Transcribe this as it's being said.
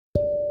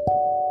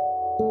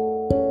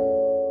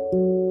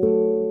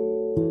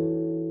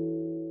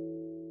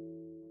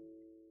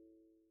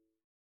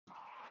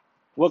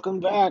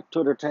Welcome back,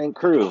 Twitter Tank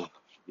Crew.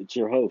 It's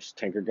your host,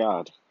 Tanker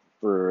God,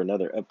 for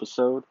another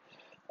episode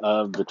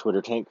of the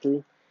Twitter Tank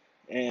Crew.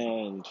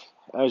 And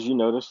as you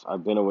noticed,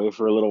 I've been away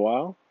for a little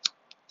while.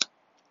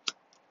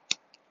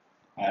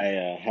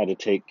 I had to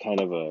take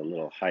kind of a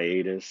little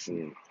hiatus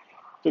and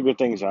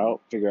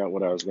figure out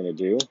what I was going to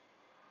do.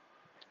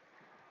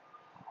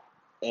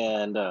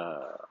 And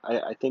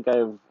I think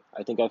I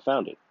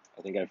found it.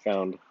 I think I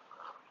found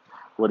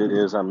what it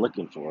is I'm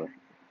looking for.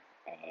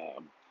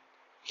 Um,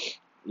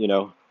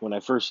 when I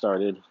first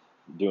started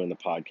doing the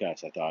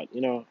podcast, I thought,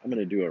 I'm going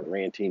to do a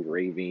ranting,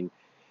 raving,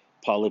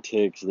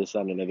 politics, this,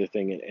 that, and another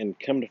thing, and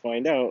come to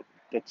find out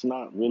that's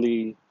not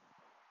really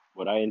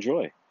what I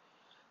enjoy.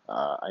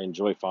 I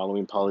enjoy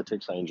following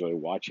politics. I enjoy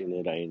watching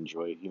it. I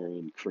enjoy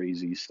hearing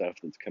crazy stuff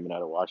that's coming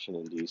out of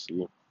Washington,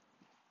 D.C.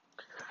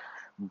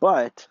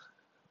 But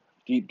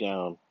deep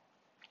down,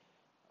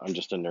 I'm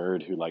just a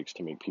nerd who likes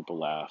to make people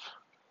laugh.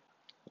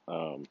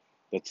 Um,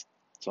 that's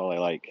all I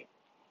like.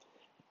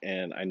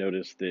 And I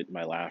noticed that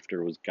my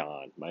laughter was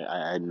gone.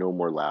 I had no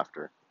more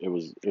laughter. It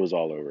was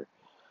all over.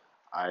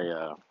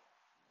 I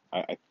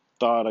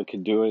thought I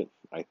could do it.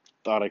 I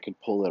thought I could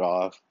pull it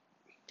off,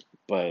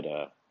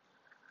 but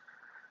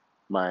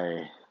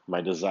my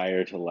my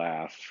desire to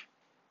laugh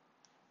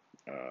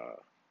uh,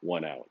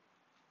 won out.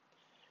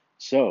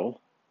 So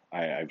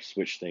I've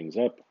switched things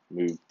up,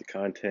 moved the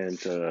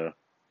content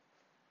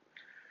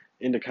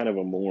into kind of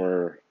a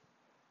more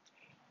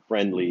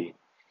friendly,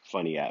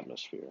 funny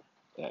atmosphere.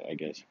 I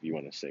guess if you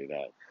want to say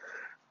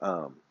that.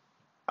 Um,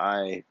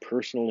 I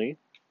personally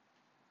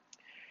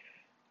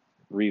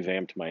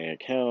revamped my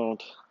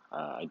account.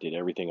 I did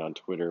everything on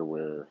Twitter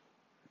where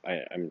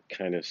I'm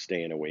kind of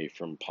staying away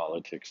from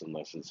politics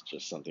unless it's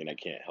just something I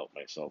can't help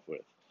myself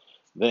with.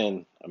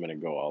 Then I'm going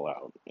to go all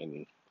out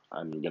and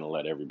I'm going to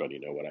let everybody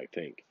know what I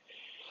think.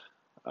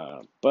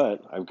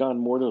 But I've gone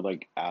more to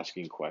like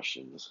asking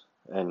questions.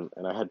 And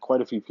I had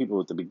quite a few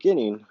people at the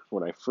beginning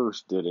when I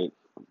first did it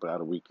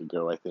about a week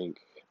ago, I think.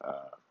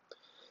 Uh,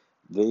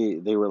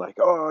 they were like,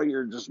 "Oh,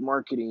 you're just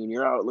marketing.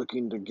 You're out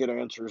looking to get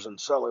answers and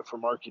sell it for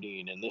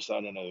marketing and this, that,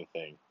 and another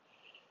thing."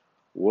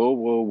 Whoa,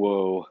 whoa,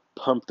 whoa!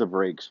 Pump the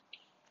brakes.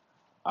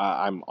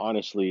 I'm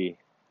honestly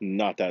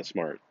not that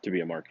smart to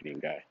be a marketing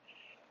guy.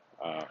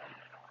 Uh,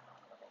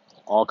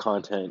 all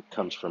content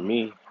comes from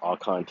me. All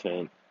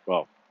content,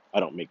 well,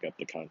 I don't make up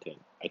the content.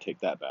 I take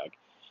that back.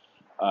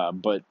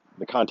 But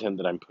the content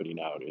that I'm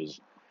putting out is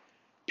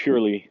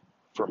purely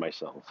for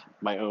myself,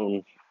 my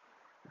own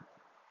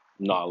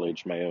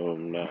knowledge, my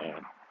own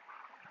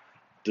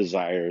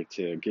desire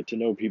to get to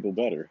know people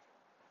better.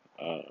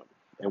 Uh,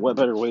 and what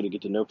better way to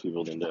get to know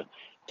people than to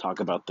talk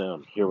about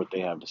them, hear what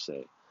they have to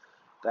say?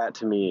 That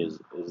to me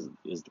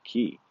is the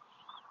key.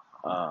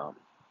 Um,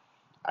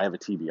 I have a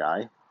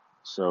TBI,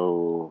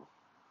 so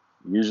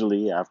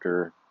usually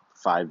after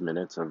 5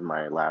 minutes of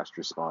my last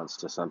response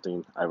to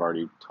something, I've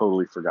already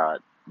totally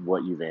forgot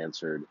what you've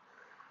answered,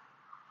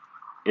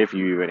 if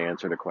you even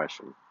answered a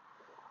question.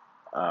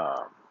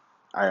 Um,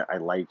 I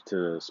like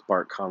to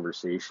spark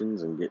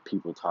conversations and get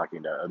people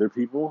talking to other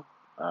people.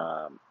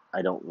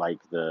 I don't like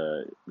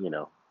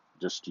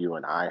just you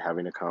and I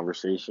having a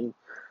conversation.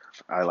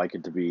 I like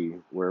it to be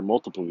where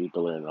multiple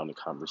people are in on the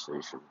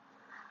conversation.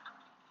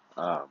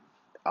 Um,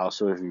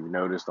 Also, if you've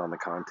noticed on the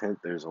content,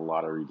 there's a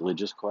lot of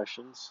religious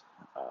questions.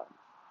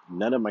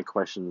 None of my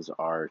questions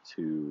are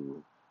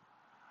to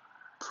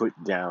put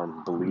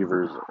down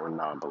believers or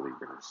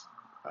non-believers.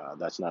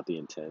 That's not the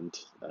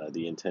intent.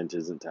 The intent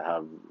isn't to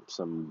have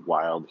some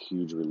wild,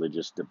 huge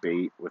religious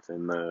debate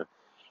within the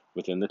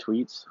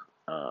tweets,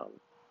 um,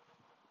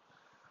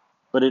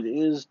 but it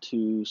is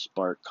to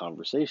spark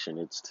conversation.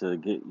 It's to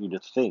get you to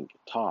think,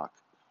 talk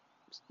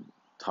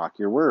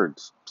your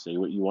words, say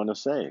what you want to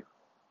say.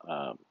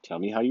 Tell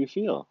me how you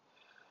feel.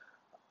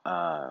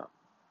 Uh,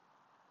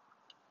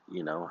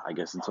 I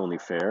guess it's only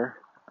fair.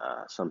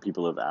 Some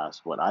people have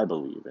asked what I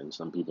believe, and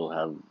some people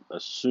have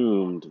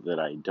assumed that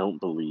I don't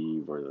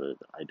believe or that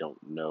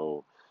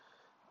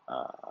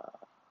uh,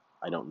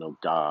 I don't know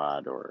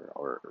God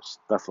or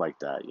stuff like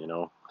that.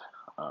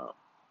 Uh,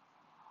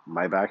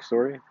 my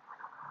backstory: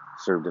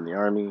 served in the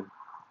army,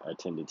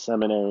 attended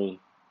seminary,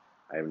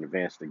 I have an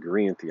advanced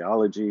degree in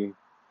theology.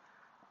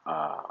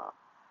 Uh,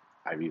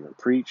 I've even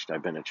preached.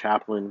 I've been a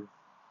chaplain,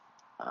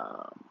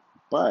 um,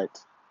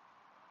 but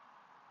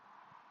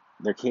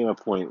there came a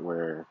point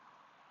where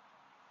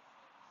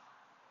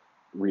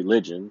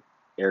religion,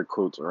 air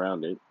quotes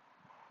around it,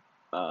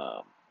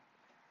 um,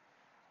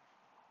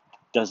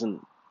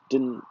 doesn't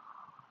didn't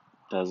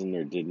doesn't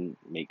or didn't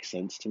make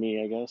sense to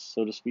me, I guess,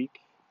 so to speak.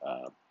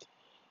 Uh,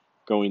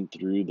 Going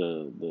through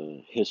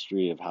the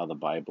history of how the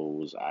Bible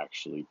was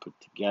actually put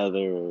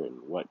together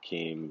and what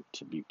came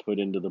to be put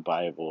into the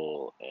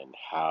Bible and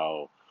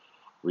how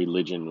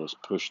religion was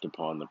pushed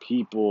upon the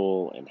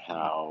people and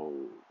how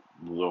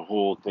the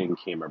whole thing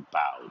came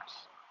about,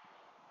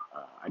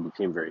 I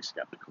became very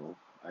skeptical.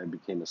 I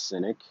became a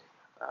cynic.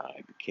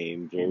 I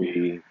became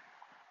very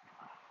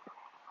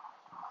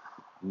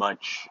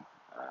much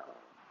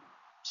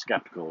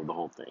skeptical of the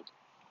whole thing.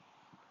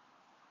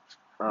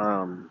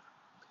 Um,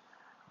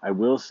 I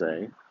will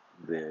say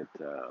that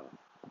um,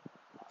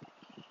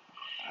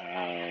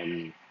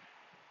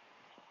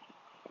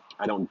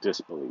 I don't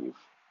disbelieve.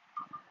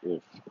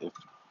 If if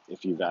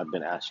if you've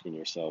been asking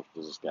yourself,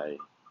 does this guy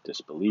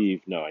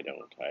disbelieve? No, I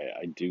don't.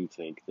 I do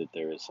think that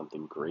there is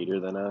something greater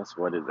than us.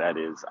 That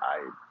is,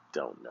 I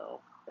don't know,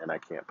 and I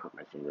can't put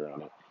my finger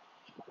on it.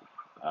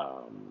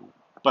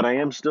 But I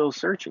am still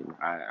searching.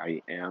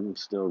 I am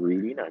still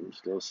reading. I'm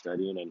still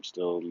studying. I'm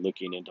still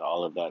looking into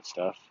all of that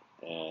stuff,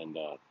 and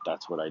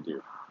that's what I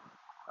do.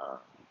 Uh,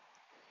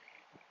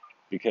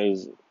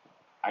 because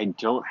I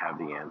don't have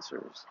the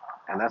answers.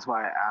 And that's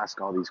why I ask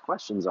all these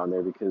questions on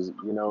there because,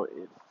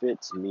 it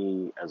fits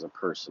me as a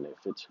person. It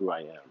fits who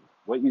I am.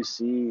 What you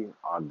see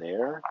on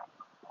there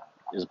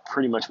is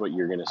pretty much what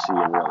you're going to see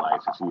in real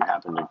life if you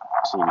happen to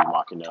see me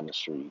walking down the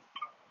street.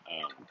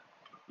 Um,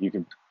 you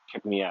can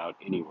pick me out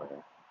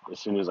anywhere as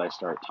soon as I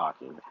start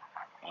talking.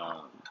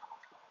 Um,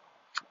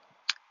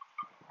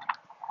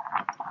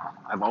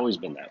 I've always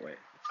been that way.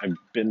 I've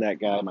been that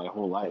guy my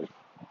whole life.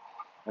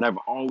 And I've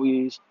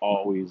always,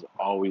 always,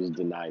 always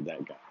denied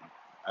that guy.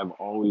 I've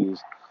always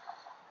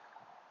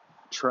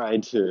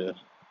tried to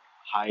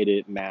hide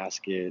it,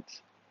 mask it,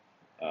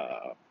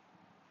 uh,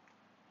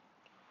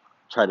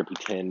 try to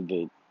pretend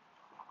that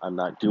I'm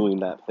not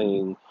doing that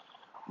thing,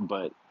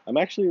 but I'm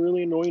actually a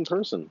really annoying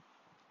person.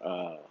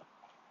 Uh,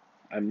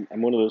 I'm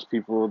one of those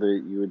people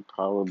that you would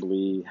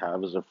probably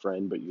have as a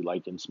friend, but you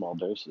like in small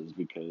doses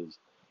because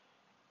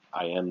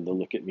I am the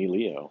look at me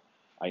Leo.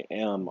 I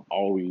am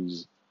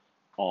always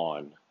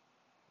on.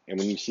 And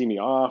when you see me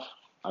off,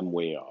 I'm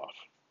way off.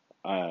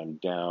 I'm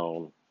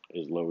down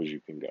as low as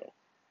you can go.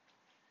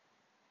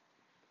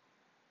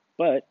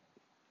 But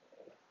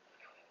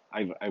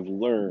I've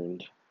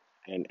learned,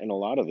 and a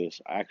lot of this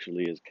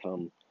actually has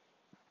come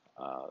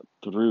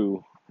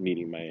through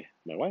meeting my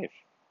wife.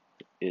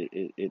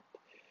 It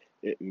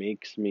it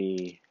makes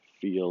me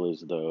feel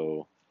as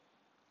though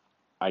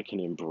I can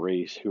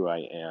embrace who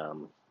I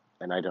am,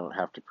 and I don't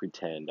have to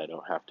pretend. I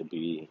don't have to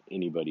be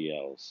anybody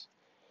else.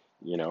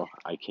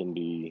 I can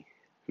be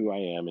who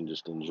I am and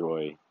just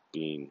enjoy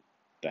being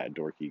that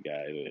dorky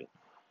guy that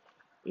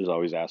is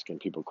always asking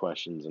people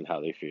questions and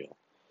how they feel.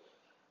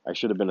 I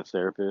should have been a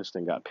therapist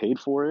and got paid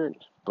for it,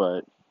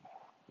 but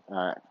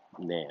uh,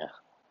 nah,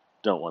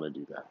 don't want to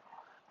do that.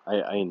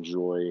 I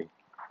enjoy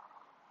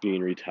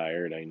being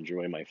retired. I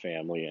enjoy my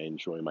family. I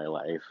enjoy my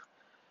life,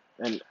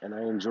 and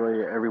I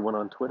enjoy everyone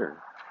on Twitter.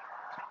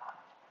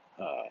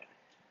 Uh,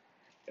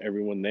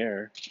 Everyone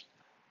there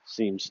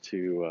seems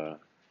to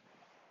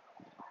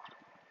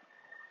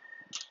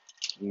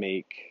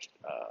make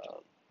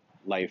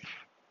life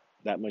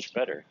that much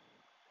better.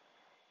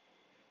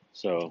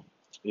 So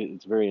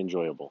it's very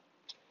enjoyable.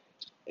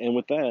 And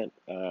with that,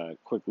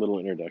 quick little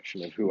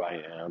introduction of who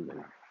I am,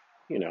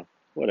 and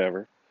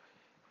whatever.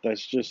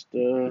 That's just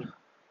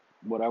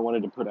what I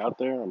wanted to put out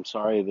there. I'm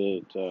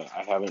sorry that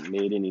I haven't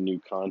made any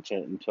new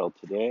content until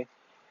today.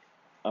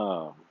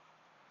 Um,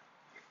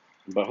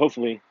 but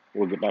hopefully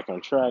we'll get back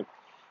on track,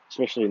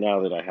 especially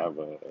now that I have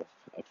a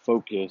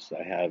focus.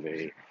 I have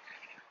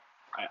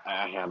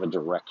a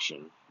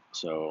direction.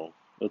 So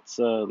let's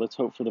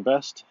hope for the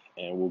best,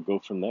 and we'll go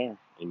from there.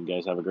 And you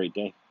guys have a great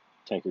day.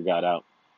 Tanker God out.